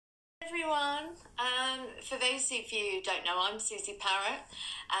Everyone, for those of you who don't know, I'm Susie Parrott,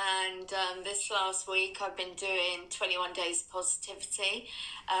 and this last week I've been doing 21 Days of Positivity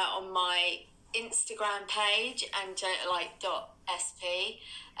on my Instagram page, angelight.sp,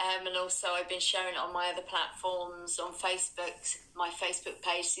 and also I've been sharing it on my other platforms on Facebook, my Facebook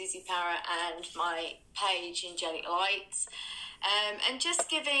page, Susie Parrott, and my page, Angelic Lights, and just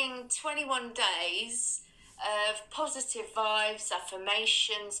giving 21 days of positive vibes,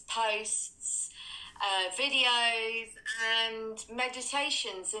 affirmations, posts, videos and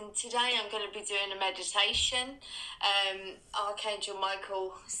meditations. And today I'm going to be doing a meditation. Archangel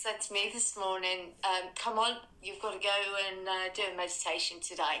Michael said to me this morning, come on, you've got to go and do a meditation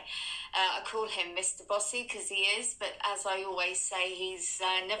today. I call him Mr. Bossy because he is, but as I always say, he's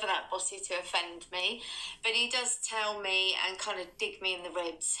never that bossy to offend me. But he does tell me and kind of dig me in the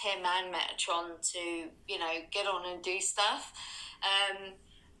ribs, him and Metatron, to, get on and do stuff.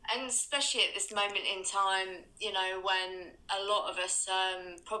 And especially at this moment in time, when a lot of us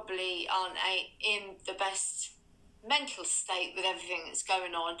probably aren't in the best mental state with everything that's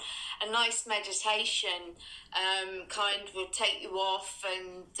going on, a nice meditation kind will take you off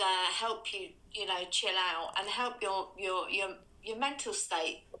and help you, chill out and help your mental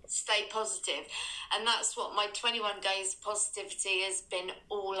state stay positive. And that's what my 21 days of positivity has been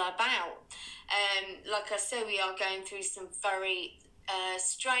all about. Like I said, we are going through some very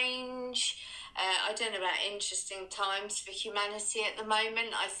strange, I don't know about interesting times for humanity at the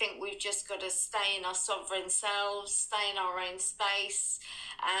moment. I think we've just got to stay in our sovereign selves, stay in our own space,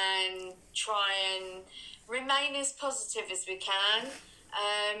 and try and remain as positive as we can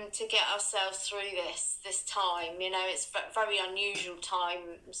to get ourselves through this time. It's very unusual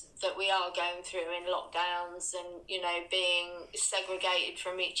times that we are going through in lockdowns and, being segregated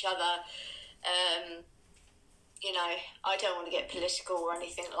from each other. I don't want to get political or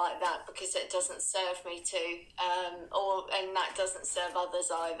anything like that because it doesn't serve me to, and that doesn't serve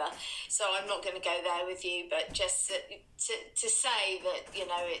others either. So I'm not going to go there with you, but just to say that,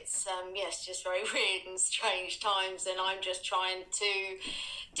 it's just very weird and strange times, and I'm just trying to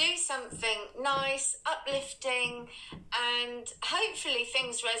do something nice, uplifting, and hopefully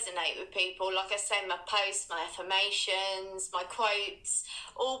things resonate with people. Like I say, my posts, my affirmations, my quotes,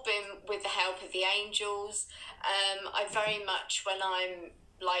 all been with the help of the angels. I very much, when I'm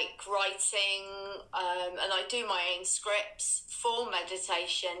writing, and I do my own scripts for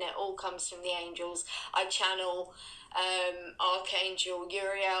meditation, it all comes from the angels. I channel Archangel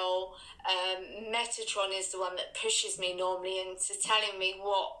Uriel. Metatron is the one that pushes me normally into telling me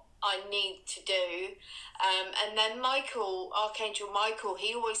what I need to do, and then Archangel Michael,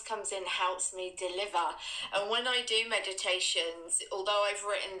 he always comes in and helps me deliver. And when I do meditations, although I've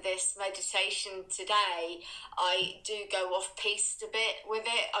written this meditation today, I do go off-piste a bit with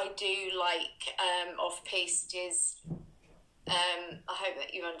it. I do off-piste is, I hope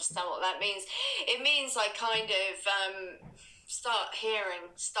that you understand what that means. It means I kind of start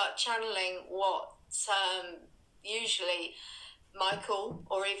channeling what usually Michael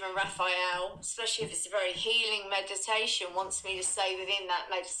or even Raphael, especially if it's a very healing meditation, wants me to say within that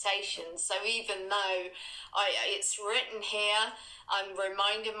meditation. So even though it's written here, I'm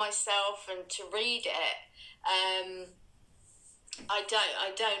reminding myself and to read it. I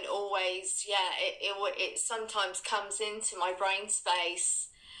don't always. It sometimes comes into my brain space,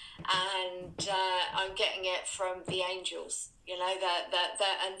 and I'm getting it from the angels.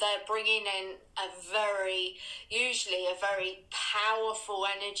 And they're bringing in usually a very powerful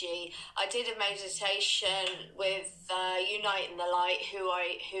energy. I did a meditation with Unite in the Light,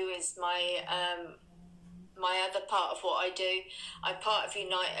 who is my my other part of what I do. I'm part of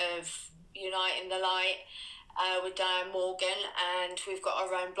Unite in the Light with Diane Morgan, and we've got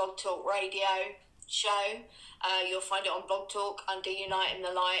our own Blog Talk Radio show. You'll find it on Blog Talk under Unite in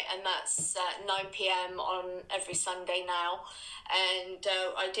the Light, and that's 9 p.m. on every Sunday now. And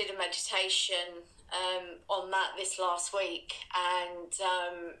I did a meditation on that this last week, and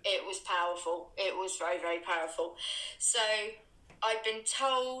it was powerful. It was very, very powerful. So I've been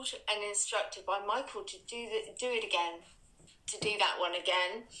told and instructed by Michael to do it again, to do that one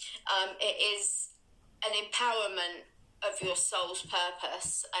again. It is an empowerment of your soul's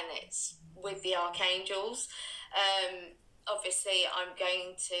purpose, and it's with the archangels. Obviously I'm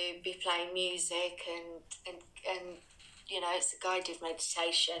going to be playing music and it's a guided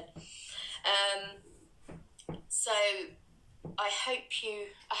meditation. So I hope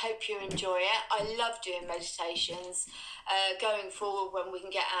you enjoy it. I love doing meditations. Going forward, when we can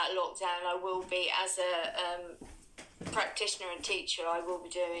get out of lockdown, I will be, as a practitioner and teacher, I will be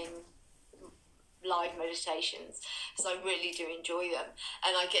doing live meditations, because I really do enjoy them,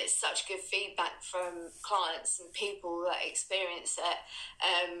 and I get such good feedback from clients and people that experience it.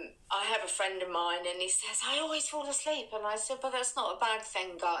 I have a friend of mine, and he says, I always fall asleep, and I said, but that's not a bad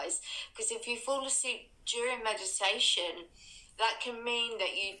thing, guys, because if you fall asleep during meditation, that can mean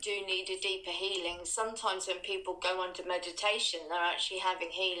that you do need a deeper healing. Sometimes when people go under meditation, they're actually having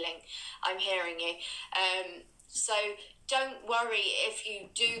healing. I'm hearing you. So don't worry if you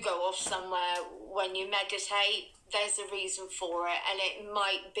do go off somewhere when you meditate. There's a reason for it, and it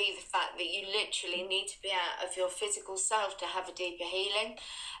might be the fact that you literally need to be out of your physical self to have a deeper healing,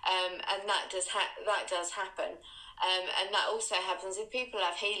 and that does happen. And that also happens if people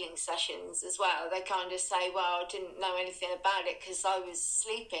have healing sessions as well. They kind of say, well, I didn't know anything about it because I was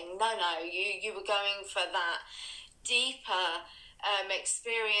sleeping. No, you were going for that deeper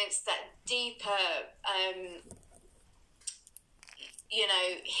experience, that deeper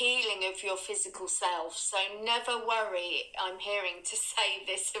healing of your physical self. So never worry, I'm hearing to say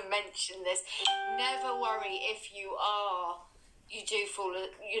this and mention this, never worry if you do fall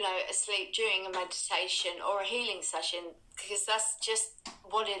asleep during a meditation or a healing session, because that's just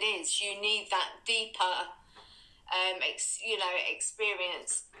what it is. You need that deeper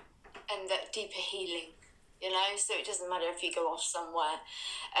experience and that deeper healing, so it doesn't matter if you go off somewhere.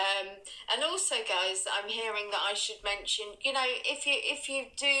 And also, guys, I'm hearing that I should mention, if you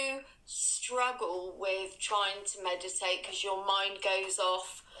do struggle with trying to meditate because your mind goes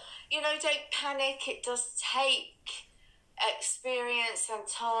off, don't panic. It does take experience and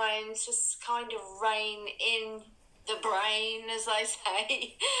time to kind of rein in the brain, as I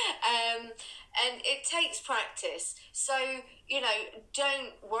say, and it takes practice. So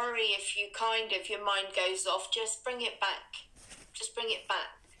don't worry if your mind goes off. Just bring it back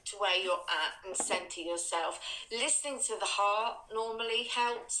to where you're at and center yourself. Listening to the heart normally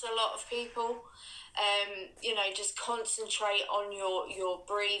helps a lot of people. Just concentrate on your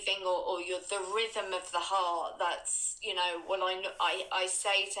breathing or the rhythm of the heart. That's what I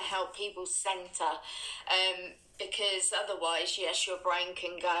say to help people center, because otherwise, yes, your brain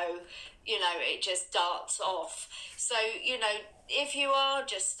can go, it just darts off. So if you are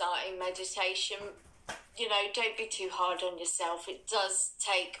just starting meditation, don't be too hard on yourself. It does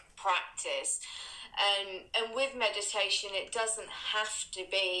take practice, and with meditation, it doesn't have to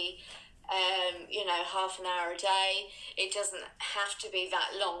be half an hour a day. It doesn't have to be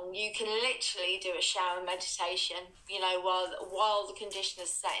that long. You can literally do a shower meditation, while the conditioner's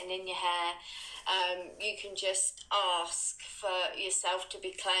setting in your hair. You can just ask for yourself to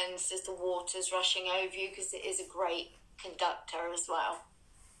be cleansed as the water's rushing over you, because it is a great conductor as well.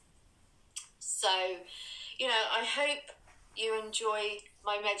 So, I hope you enjoy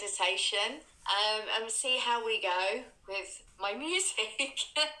my meditation, and see how we go with my music,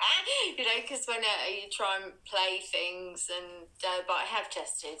 because when you try and play things, and but I have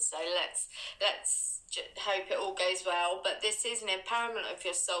tested, so let's hope it all goes well. But this is an empowerment of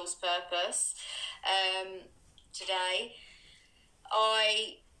your soul's purpose. Today,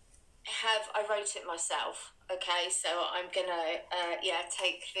 I wrote it myself. Okay, so I'm gonna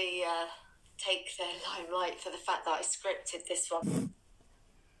take the limelight for the fact that I scripted this one.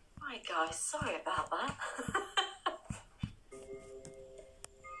 Right, guys, sorry about that.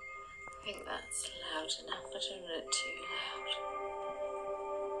 I think that's loud enough. I don't want it too loud.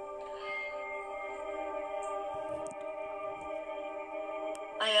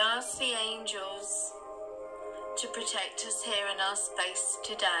 I ask the angels to protect us here in our space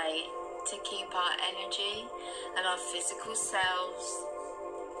today, to keep our energy and our physical selves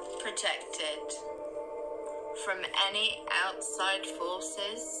protected from any outside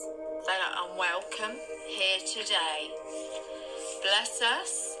forces that are unwelcome here today. Bless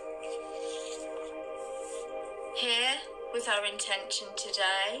us here with our intention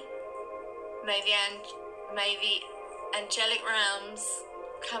today. May the angelic realms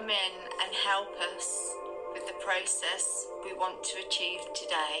come in and help us with the process we want to achieve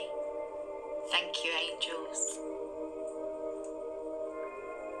today. Thank you, angels.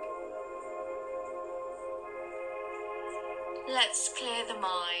 Let's clear the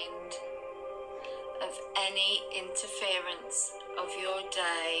mind of any interference of your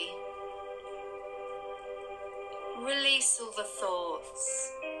day. Release all the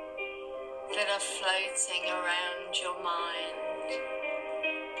thoughts that are floating around your mind.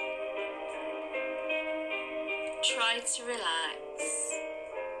 Try to relax,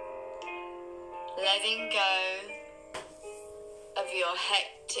 letting go of your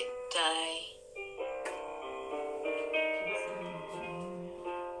hectic day.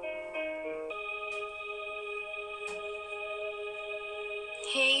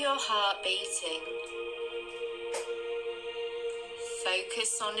 Hear your your heart beating.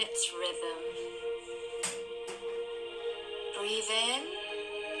 Focus on its rhythm. Breathe in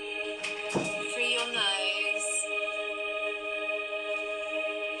through your nose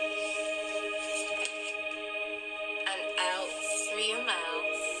and out through your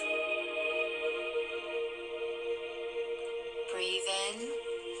mouth. Breathe in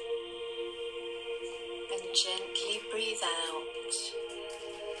and gently breathe out.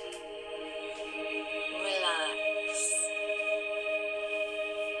 Relax.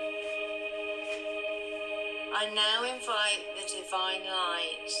 I now invite the divine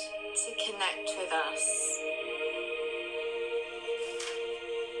light to connect with us.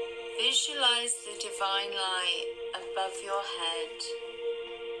 Visualize the divine light above your head.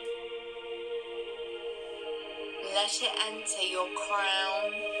 Let it enter your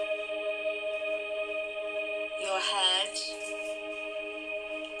crown, your head.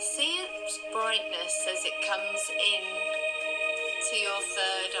 See its brightness as it comes in to your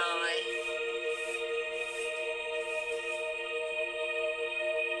third eye.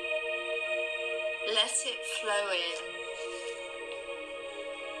 Let it flow in.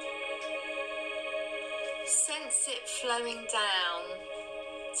 Sense it flowing down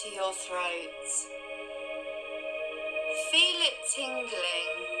to your throat. Feel it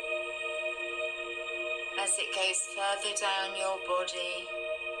tingling as it goes further down your body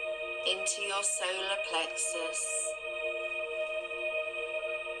into your solar plexus.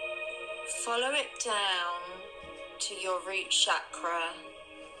 Follow it down to your root chakra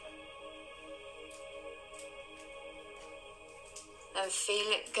and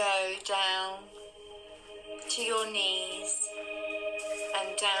feel it go down to your knees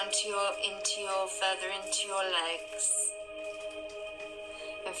and down to further into your legs,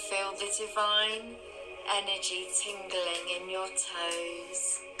 and feel the divine energy tingling in your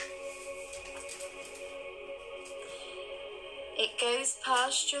toes. It goes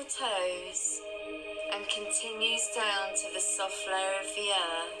past your toes and continues down to the soft layer of the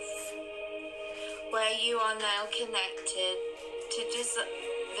earth, where you are now connected to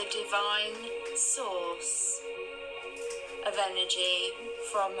the divine source of energy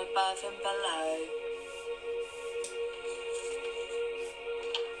from above and below.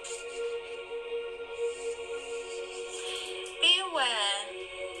 Be aware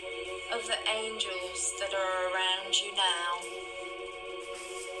of the angels that are around you now.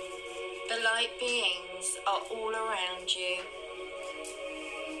 The light beings are all around you.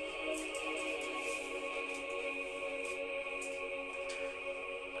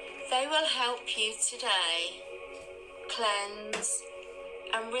 They will help you today cleanse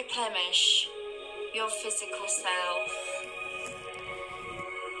and replenish your physical self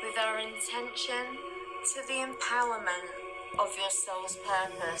with our intention to the empowerment of your soul's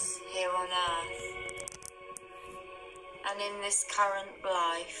purpose here on earth and in this current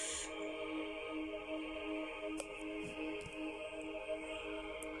life.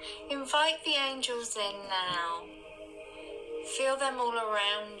 Invite the angels in now. Feel them all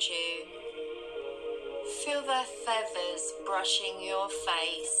around you. Feel their feathers brushing your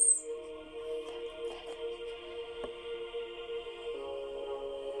face.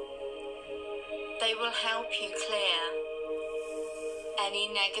 They will help you clear any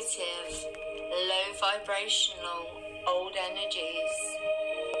negative, low vibrational, old energies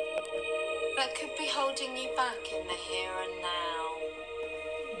that could be holding you back in the here and now,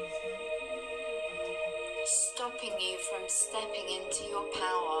 stopping you from stepping into your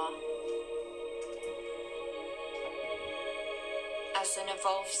power as an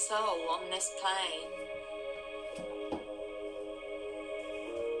evolved soul on this plane.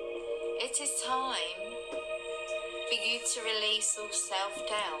 It is time for you to release all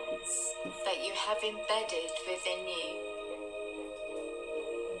self-doubts that you have embedded within you.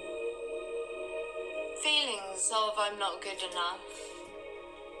 Feelings of I'm not good enough,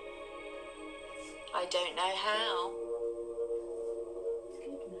 I don't know how,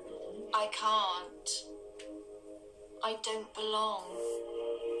 I can't, I don't belong,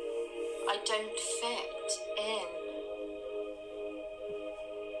 I don't fit in,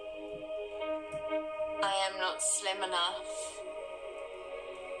 I am not slim enough,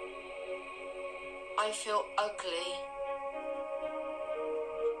 I feel ugly,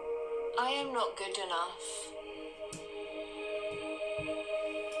 I am not good enough,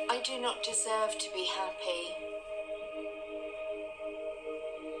 I do not deserve to be happy.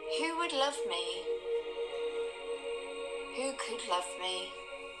 Who would love me? Who could love me?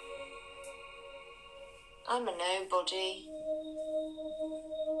 I'm a nobody.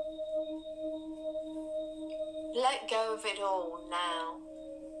 Let go of it all now.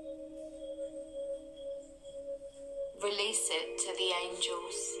 release it to the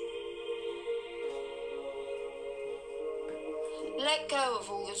angels. Let go of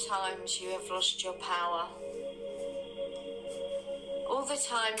all the times you have lost your power. All the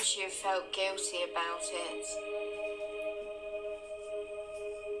times you have felt guilty about it.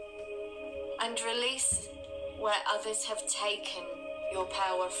 And release where others have taken your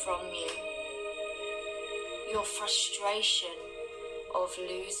power from you. Your frustration of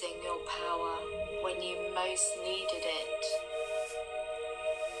losing your power when you most needed it.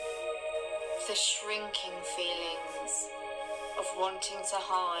 The shrinking feelings of wanting to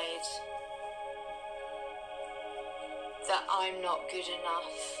hide. That I'm not good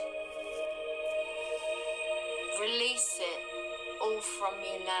enough. Release it all from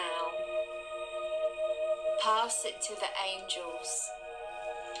you now. Pass it to the angels.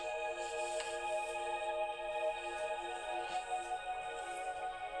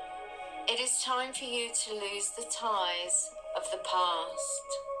 It is time for you to lose the ties of the past.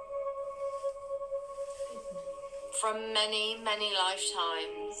 From many, many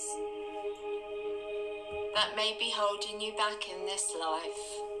lifetimes that may be holding you back in this life,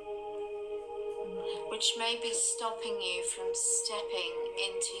 which may be stopping you from stepping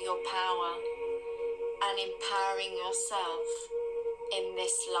into your power and empowering yourself in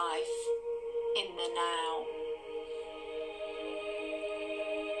this life, in the now.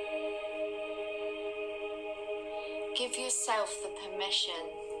 Give yourself the permission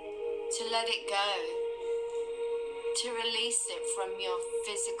to let it go, to release it from your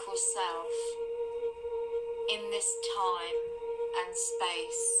physical self in this time and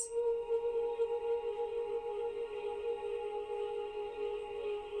space.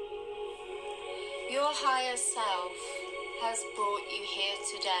 Your higher self has brought you here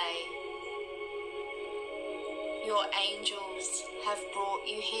today. Your angels have brought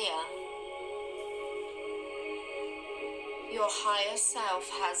you here. Your higher self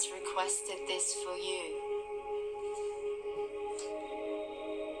has requested this for you.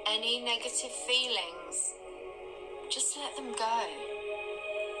 Any negative feelings, just let them go.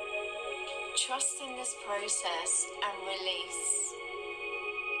 Trust in this process and release.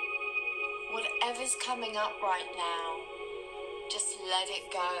 Whatever's coming up right now, just let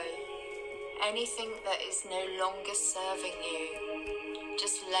it go. Anything that is no longer serving you,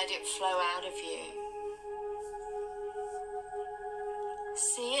 just let it flow out of you.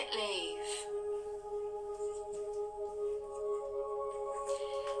 See it leave.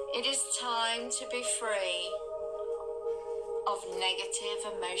 It is time to be free of negative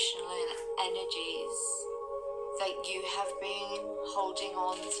emotional energies that you have been holding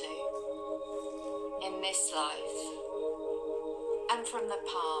on to in this life and from the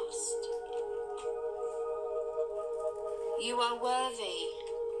past. You are worthy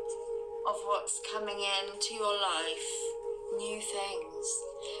of what's coming into your life. New things,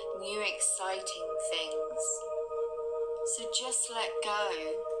 new exciting things. So just let go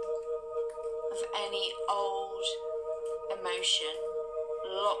of any old emotion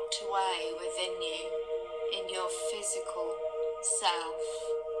locked away within you in your physical self.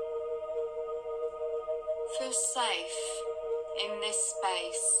 Feel safe in this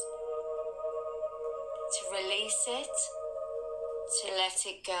space to release it, to let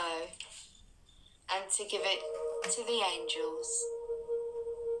it go, and to give it to the angels.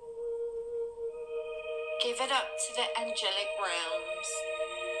 Give it up to the angelic realms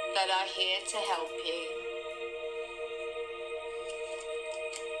that are here to help you.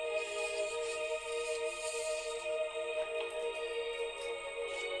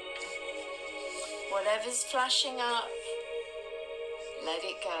 Whatever's flashing up, let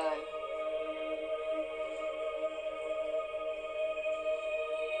it go.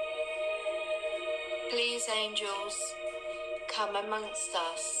 Please, angels, come amongst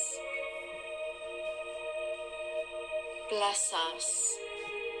us. Bless us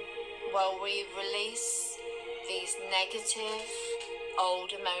while we release these negative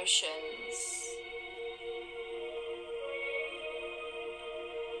old emotions.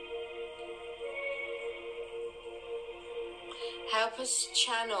 Help us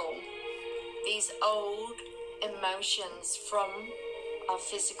channel these old emotions from our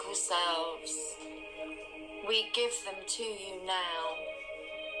physical selves. We give them to you now.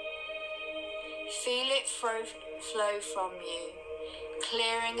 Feel it flow from you,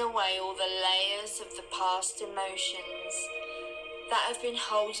 clearing away all the layers of the past emotions that have been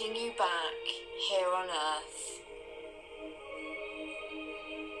holding you back here on earth.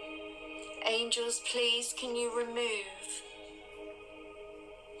 Angels, please, can you remove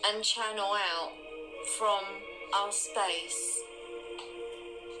and channel out from our space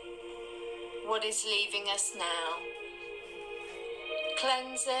what is leaving us now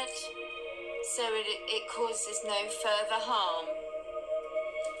Cleanse it so it causes no further harm.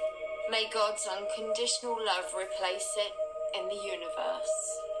 May God's unconditional love replace it in the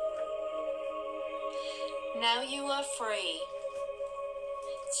universe. Now you are free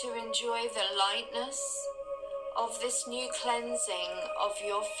to enjoy the lightness of this new cleansing of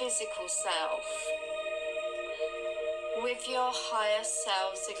your physical self with your higher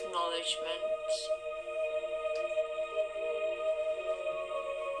self's acknowledgement.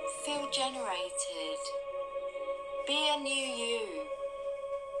 Feel generated. Be a new you.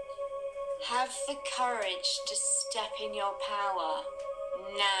 Have the courage to step in your power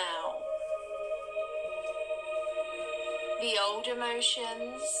now. The old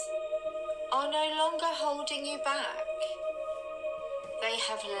emotions are no longer holding you back. They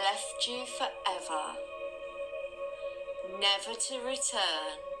have left you forever, never to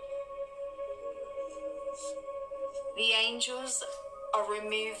return. The angels are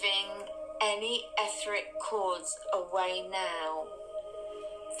removing any etheric cords away now.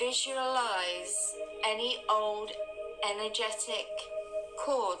 Visualize any old energetic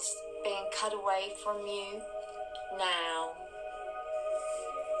cords being cut away from you now.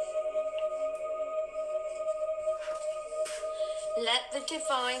 Let the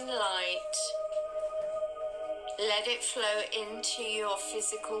divine light, let it flow into your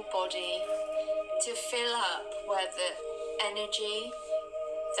physical body to fill up where the energy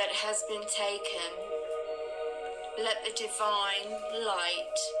that has been taken. Let the divine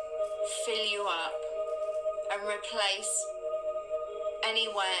light fill you up and replace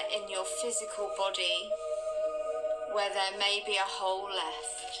anywhere in your physical body where there may be a hole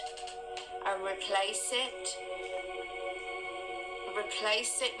left, and replace it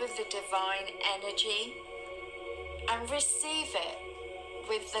with the divine energy, and receive it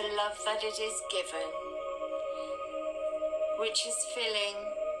with the love that it is given, which is filling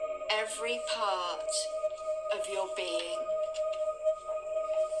every part of your being.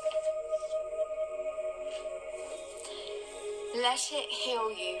 Let it heal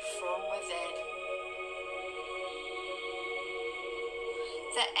you from within.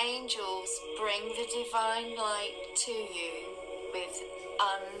 The angels bring the divine light to you with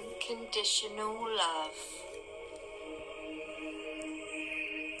unconditional love.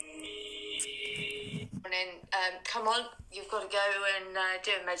 And then, come on, you've got to go and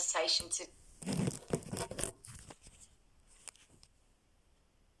do a meditation to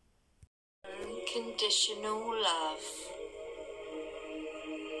unconditional love.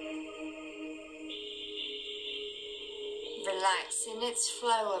 Relax in its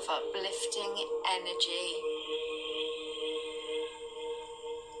flow of uplifting energy.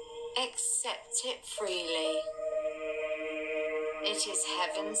 Accept it freely. It is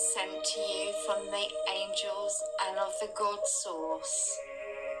heaven sent to you from the angels and of the God Source,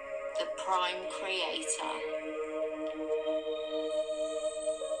 the Prime Creator.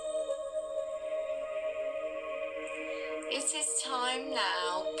 It is time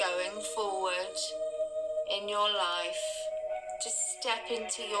now, going forward in your life, to step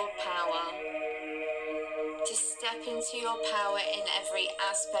into your power. To step into your power in every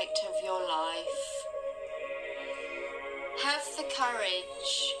aspect of your life. Have the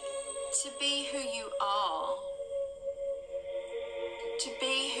courage to be who you are. To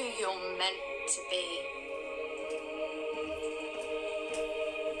be who you're meant to be.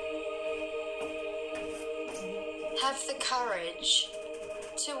 Have the courage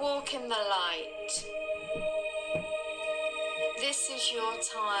to walk in the light. This is your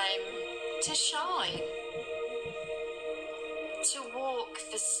time to shine. To walk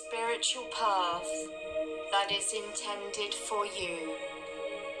the spiritual path that is intended for you.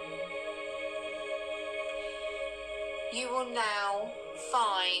 You will now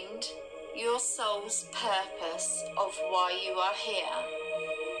find your soul's purpose of why you are here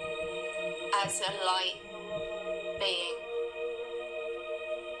as a light being.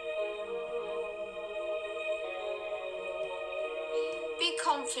 Be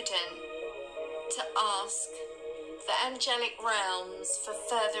confident to ask the angelic realms for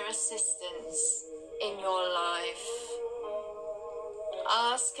further assistance in your life.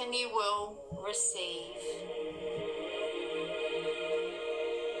 Ask and you will receive.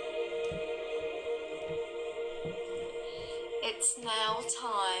 It's now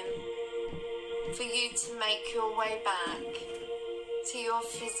time for you to make your way back to your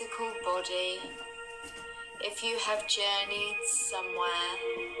physical body if you have journeyed somewhere.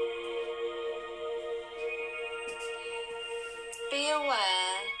 Be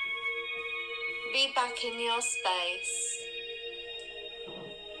aware, be back in your space,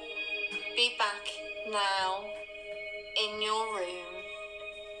 be back now in your room.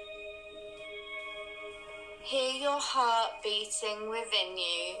 Hear your heart beating within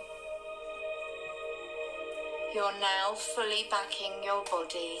you. You're now fully backing your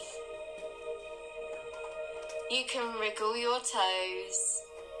body. You can wriggle your toes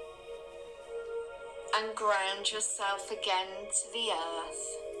and ground yourself again to the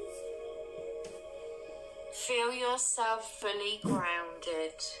earth. Feel yourself fully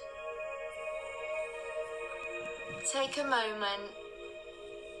grounded. Take a moment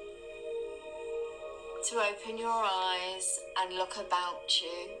to open your eyes and look about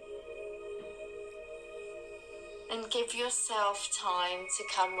you. And give yourself time to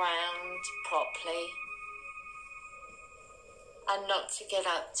come round properly. And not to get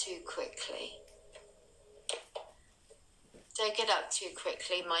up too quickly. Don't get up too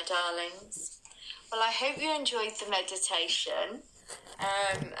quickly, my darlings. Well, I hope you enjoyed the meditation.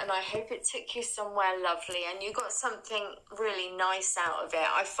 And I hope it took you somewhere lovely and you got something really nice out of it.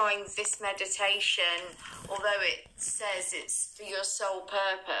 I find this meditation, although it says it's for your sole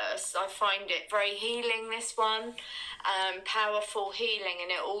purpose, I find it very healing, this one. Powerful healing,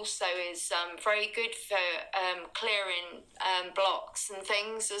 and it also is very good for clearing blocks and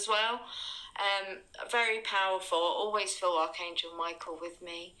things as well. Very powerful. Always feel Archangel Michael with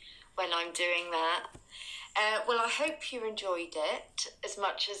me when I'm doing that. Well, I hope you enjoyed it as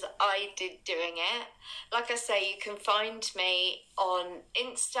much as I did doing it. Like I say, you can find me on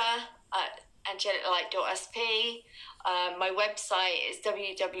Insta at angeliclight.sp. My website is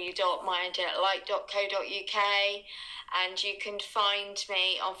www.myangeliclight.co.uk, and you can find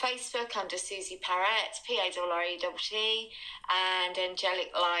me on Facebook under Susie Parrett, Parrett, and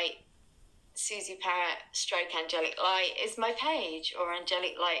Angelic Light. Susie Parrett / Angelic Light is my page, or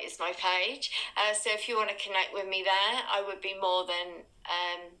Angelic Light is my page. So if you want to connect with me there, I would be more than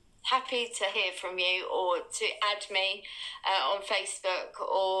happy to hear from you, or to add me on Facebook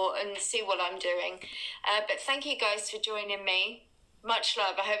and see what I'm doing. But thank you guys for joining me. Much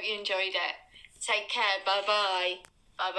love. I hope you enjoyed it. Take care. Bye-bye.